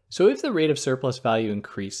 So if the rate of surplus value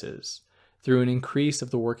increases through an increase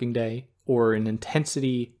of the working day or an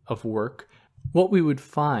intensity of work, what we would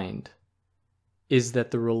find is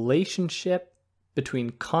that the relationship between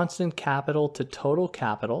constant capital to total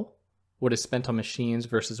capital, what is spent on machines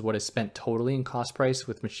versus what is spent totally in cost price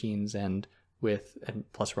with machines and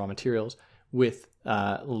plus raw materials, with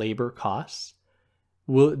labor costs,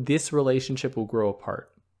 this relationship will grow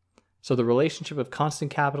apart. So the relationship of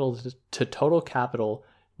constant capital to total capital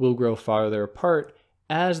will grow farther apart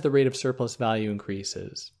as the rate of surplus value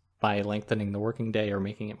increases by lengthening the working day or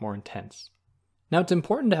making it more intense. Now, it's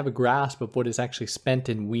important to have a grasp of what is actually spent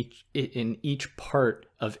in each part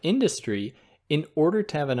of industry in order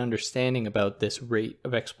to have an understanding about this rate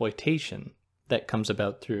of exploitation that comes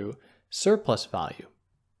about through surplus value.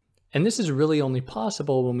 And this is really only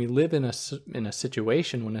possible when we live in a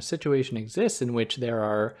situation exists in which there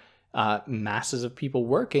are masses of people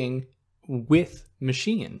working with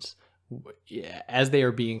machines as they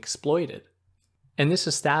are being exploited. And this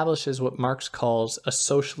establishes what Marx calls a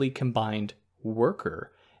socially combined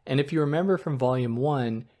worker. And if you remember from volume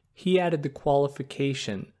 1, he added the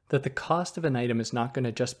qualification that the cost of an item is not going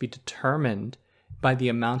to just be determined by the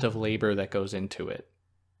amount of labor that goes into it.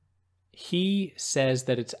 He says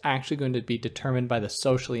that it's actually going to be determined by the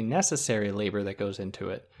socially necessary labor that goes into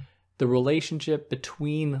it, the relationship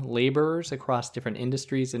between laborers across different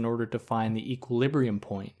industries in order to find the equilibrium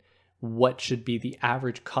point what should be the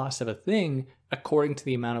average cost of a thing according to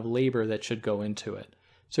the amount of labor that should go into it.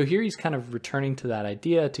 So here he's kind of returning to that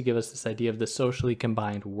idea to give us this idea of the socially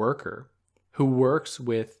combined worker who works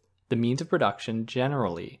with the means of production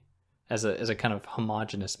generally as a kind of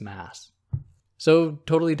homogeneous mass. So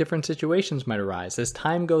totally different situations might arise. As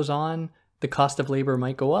time goes on, the cost of labor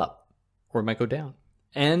might go up or it might go down.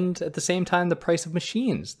 And at the same time, the price of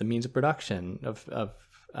machines, the means of production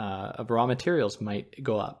of raw materials might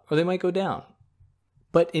go up or they might go down.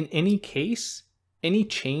 But in any case, any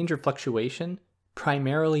change or fluctuation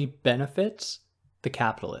primarily benefits the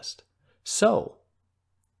capitalist. So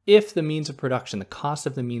if the means of production, the cost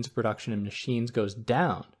of the means of production in machines goes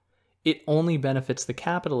down, it only benefits the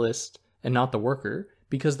capitalist and not the worker,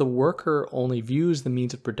 because the worker only views the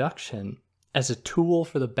means of production as a tool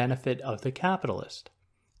for the benefit of the capitalist.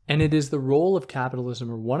 And it is the role of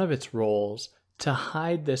capitalism, or one of its roles, to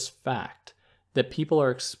hide this fact that people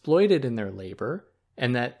are exploited in their labor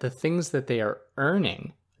and that the things that they are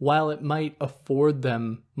earning, while it might afford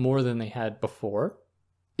them more than they had before,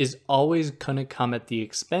 is always going to come at the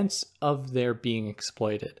expense of their being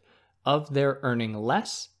exploited, of their earning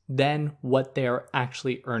less than what they are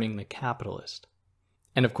actually earning the capitalist.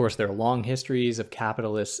 And of course, there are long histories of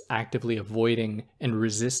capitalists actively avoiding and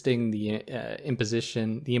resisting the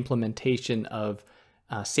implementation of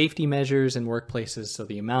safety measures in workplaces. So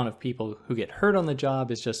the amount of people who get hurt on the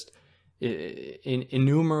job is just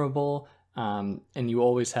innumerable. And you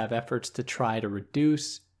always have efforts to try to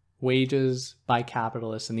reduce wages by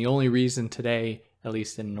capitalists. And the only reason today, at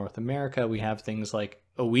least in North America, we have things like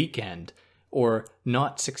a weekend or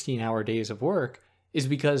not 16-hour days of work is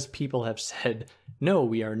because people have said, no,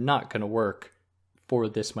 we are not going to work for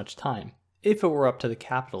this much time. If it were up to the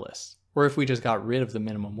capitalists, or if we just got rid of the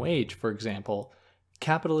minimum wage, for example,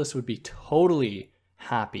 capitalists would be totally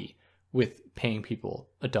happy with paying people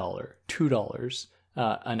 $1, $2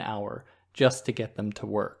 an hour just to get them to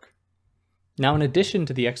work. Now, in addition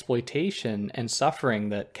to the exploitation and suffering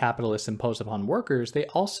that capitalists impose upon workers, they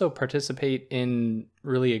also participate in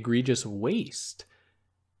really egregious waste.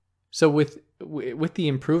 So with the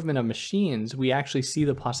improvement of machines, we actually see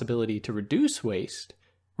the possibility to reduce waste,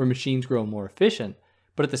 where machines grow more efficient.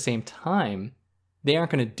 But at the same time, they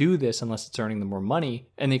aren't going to do this unless it's earning them more money,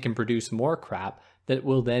 and they can produce more crap that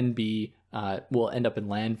will then will end up in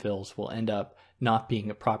landfills, will end up not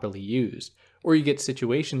being properly used. Or you get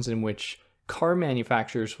situations in which car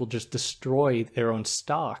manufacturers will just destroy their own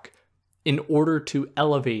stock in order to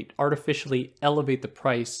artificially elevate the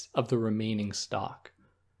price of the remaining stock.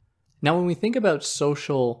 Now, when we think about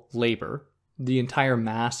social labor, the entire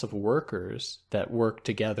mass of workers that work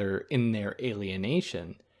together in their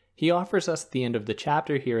alienation, he offers us at the end of the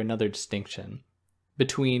chapter here another distinction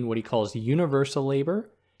between what he calls universal labor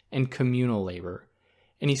and communal labor.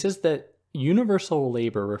 And he says that universal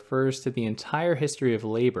labor refers to the entire history of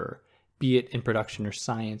labor, be it in production or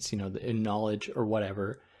science, in knowledge or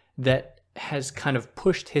whatever, that has kind of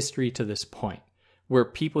pushed history to this point, where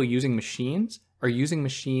people using machines are using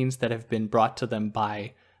machines that have been brought to them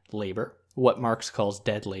by labor, what Marx calls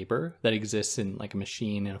dead labor, that exists in like a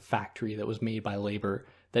machine in a factory that was made by labor,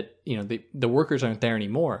 that, the workers aren't there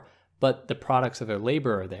anymore, but the products of their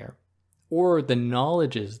labor are there. Or the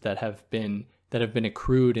knowledges that have been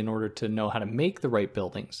accrued in order to know how to make the right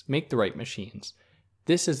buildings, make the right machines.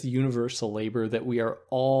 This is the universal labor that we are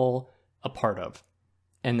all a part of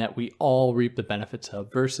and that we all reap the benefits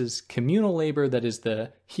of, versus communal labor that is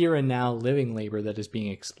the here and now living labor that is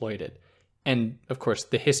being exploited. And of course,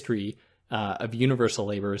 the history of universal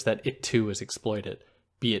labor is that it too is exploited,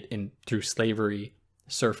 be it through slavery,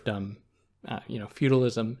 serfdom,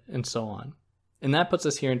 feudalism, and so on. And that puts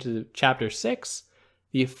us here into chapter 6,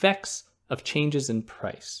 the effects of changes in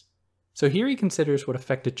price. So here he considers what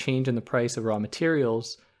effect a change in the price of raw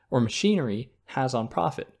materials or machinery has on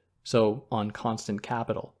profit, so on constant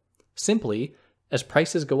capital. Simply, as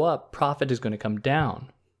prices go up, profit is going to come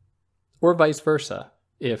down. Or vice versa.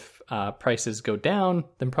 If prices go down,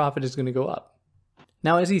 then profit is going to go up.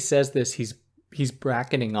 Now, as he says this, he's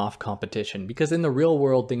bracketing off competition, because in the real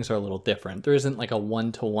world, things are a little different. There isn't like a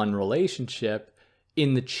one-to-one relationship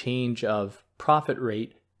in the change of profit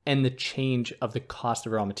rate and the change of the cost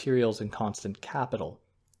of raw materials and constant capital.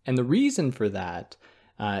 And the reason for that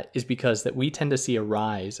is because that we tend to see a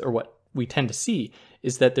rise, or what we tend to see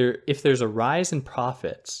is that if there's a rise in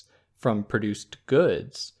profits from produced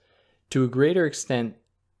goods, to a greater extent,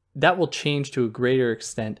 that will change to a greater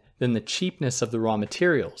extent than the cheapness of the raw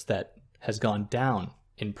materials that has gone down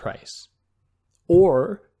in price.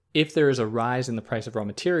 Or if there is a rise in the price of raw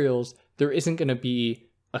materials, there isn't going to be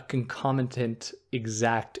a concomitant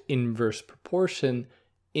exact inverse proportion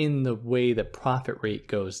in the way that profit rate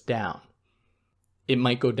goes down. It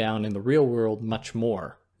might go down in the real world much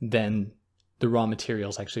more than the raw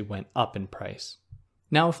materials actually went up in price.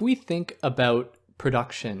 Now, if we think about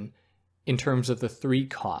production in terms of the three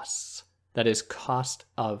costs, that is cost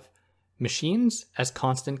of machines as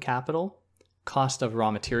constant capital, cost of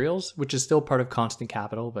raw materials, which is still part of constant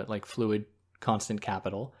capital, but like fluid constant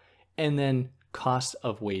capital, and then cost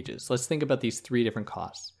of wages. Let's think about these three different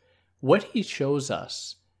costs. What he shows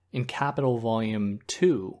us in Capital Volume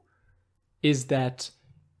 2 is that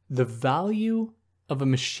the value of a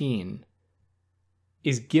machine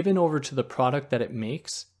is given over to the product that it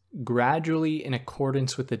makes gradually in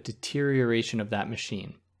accordance with the deterioration of that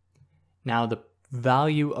machine. Now, the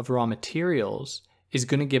value of raw materials is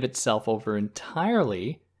going to give itself over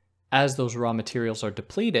entirely as those raw materials are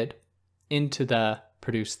depleted into the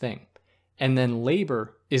produced thing. And then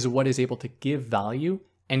labor is what is able to give value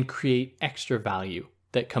and create extra value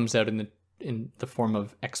that comes out in the form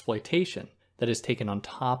of exploitation that is taken on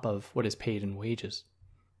top of what is paid in wages.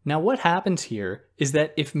 Now, what happens here is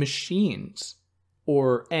that if machines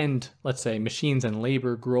let's say machines and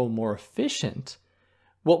labor grow more efficient,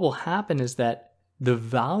 what will happen is that the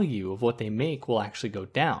value of what they make will actually go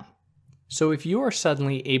down. So if you are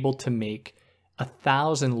suddenly able to make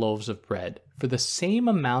 1,000 loaves of bread for the same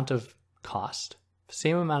amount of cost,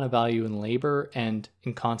 same amount of value in labor and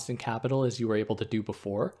in constant capital as you were able to do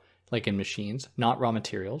before, like in machines, not raw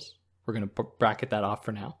materials. We're going to bracket that off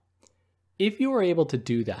for now. If you are able to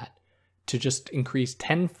do that, to just increase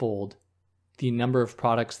tenfold the number of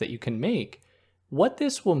products that you can make, what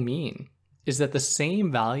this will mean is that the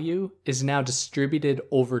same value is now distributed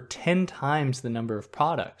over 10 times the number of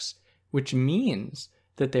products, which means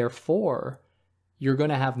that therefore you're going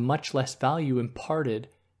to have much less value imparted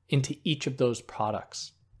into each of those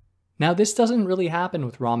products. Now, this doesn't really happen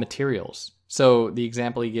with raw materials. So the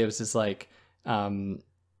example he gives is like,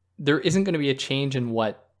 there isn't going to be a change in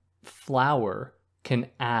what flour can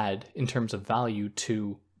add in terms of value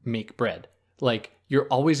to make bread. Like, you're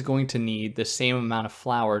always going to need the same amount of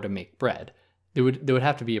flour to make bread. There would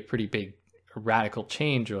have to be a pretty big radical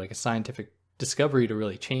change or like a scientific discovery to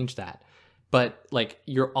really change that. But like,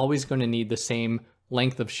 you're always going to need the same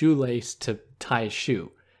length of shoelace to tie a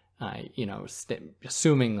shoe,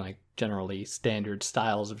 assuming like generally standard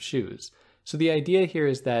styles of shoes. So the idea here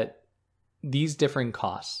is that these different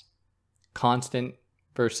costs, constant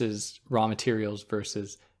versus raw materials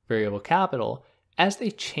versus variable capital, as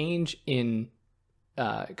they change in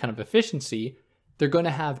kind of efficiency, they're going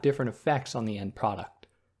to have different effects on the end product,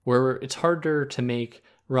 where it's harder to make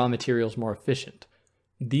raw materials more efficient.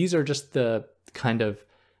 These are just the kind of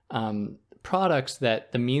products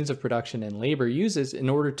that the means of production and labor uses in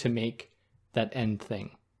order to make that end thing.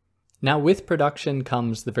 Now, with production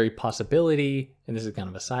comes the very possibility, and this is kind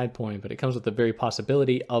of a side point, but it comes with the very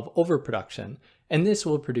possibility of overproduction, and this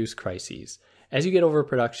will produce crises. As you get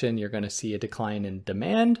overproduction, you're going to see a decline in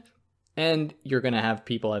demand, and you're going to have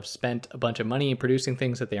people have spent a bunch of money producing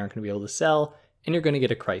things that they aren't going to be able to sell, and you're going to get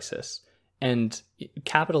a crisis. And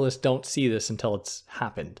capitalists don't see this until it's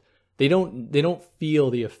happened. They don't feel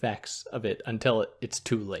the effects of it until it's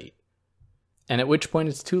too late. And at which point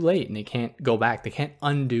it's too late and they can't go back. They can't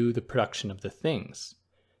undo the production of the things.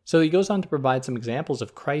 So he goes on to provide some examples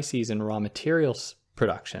of crises in raw materials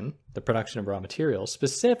production, the production of raw materials.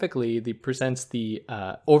 Specifically, he presents the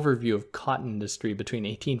overview of cotton industry between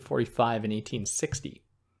 1845 and 1860.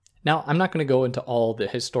 Now, I'm not going to go into all the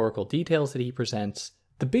historical details that he presents.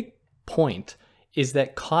 The big point is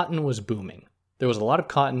that cotton was booming. There was a lot of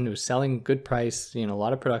cotton, it was selling good price, a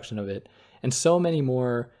lot of production of it, and so many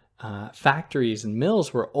more factories and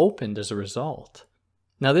mills were opened as a result.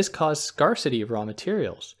 Now, this caused scarcity of raw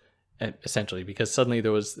materials, essentially, because suddenly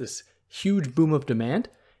there was this huge boom of demand,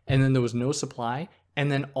 and then there was no supply,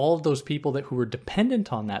 and then all of those people who were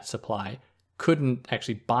dependent on that supply couldn't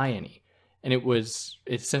actually buy any. And it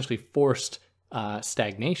essentially forced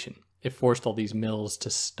stagnation. It forced all these mills to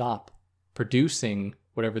stop producing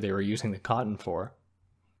whatever they were using the cotton for.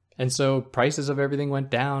 And so prices of everything went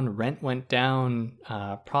down, rent went down,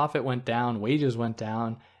 profit went down, wages went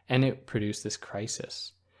down, and it produced this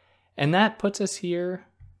crisis. And that puts us here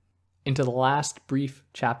into the last brief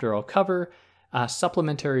chapter I'll cover,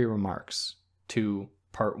 supplementary remarks to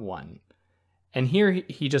part 1. And here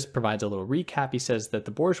he just provides a little recap. He says that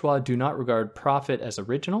the bourgeois do not regard profit as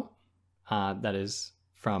original, that is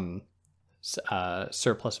from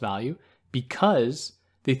surplus value, because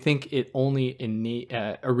they think it only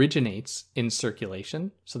originates in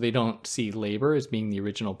circulation. So they don't see labor as being the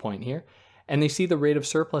original point here. And they see the rate of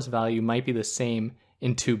surplus value might be the same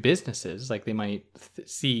in two businesses. Like they might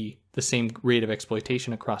see the same rate of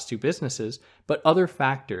exploitation across two businesses, but other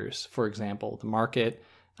factors, for example, the market,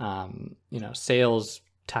 sales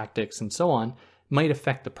tactics and so on, might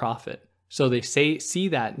affect the profit. So they see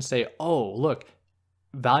that and say, oh, look,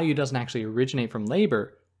 value doesn't actually originate from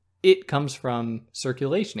labor. It comes from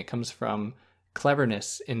circulation. It comes from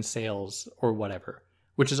cleverness in sales or whatever,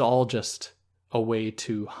 which is all just a way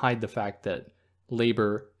to hide the fact that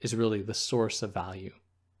labor is really the source of value.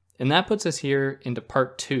 And that puts us here into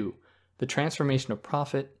part 2, the transformation of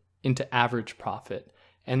profit into average profit.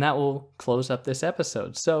 And that will close up this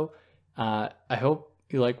episode. So I hope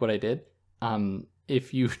you like what I did.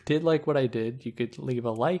 If you did like what I did, you could leave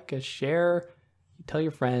a like, a share, tell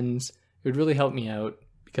your friends. It would really help me out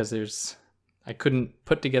because I couldn't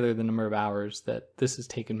put together the number of hours that this has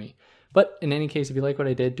taken me. But in any case, if you like what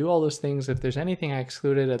I did, do all those things. If there's anything I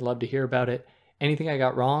excluded, I'd love to hear about it. Anything I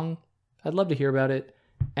got wrong, I'd love to hear about it.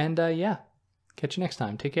 And catch you next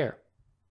time. Take care.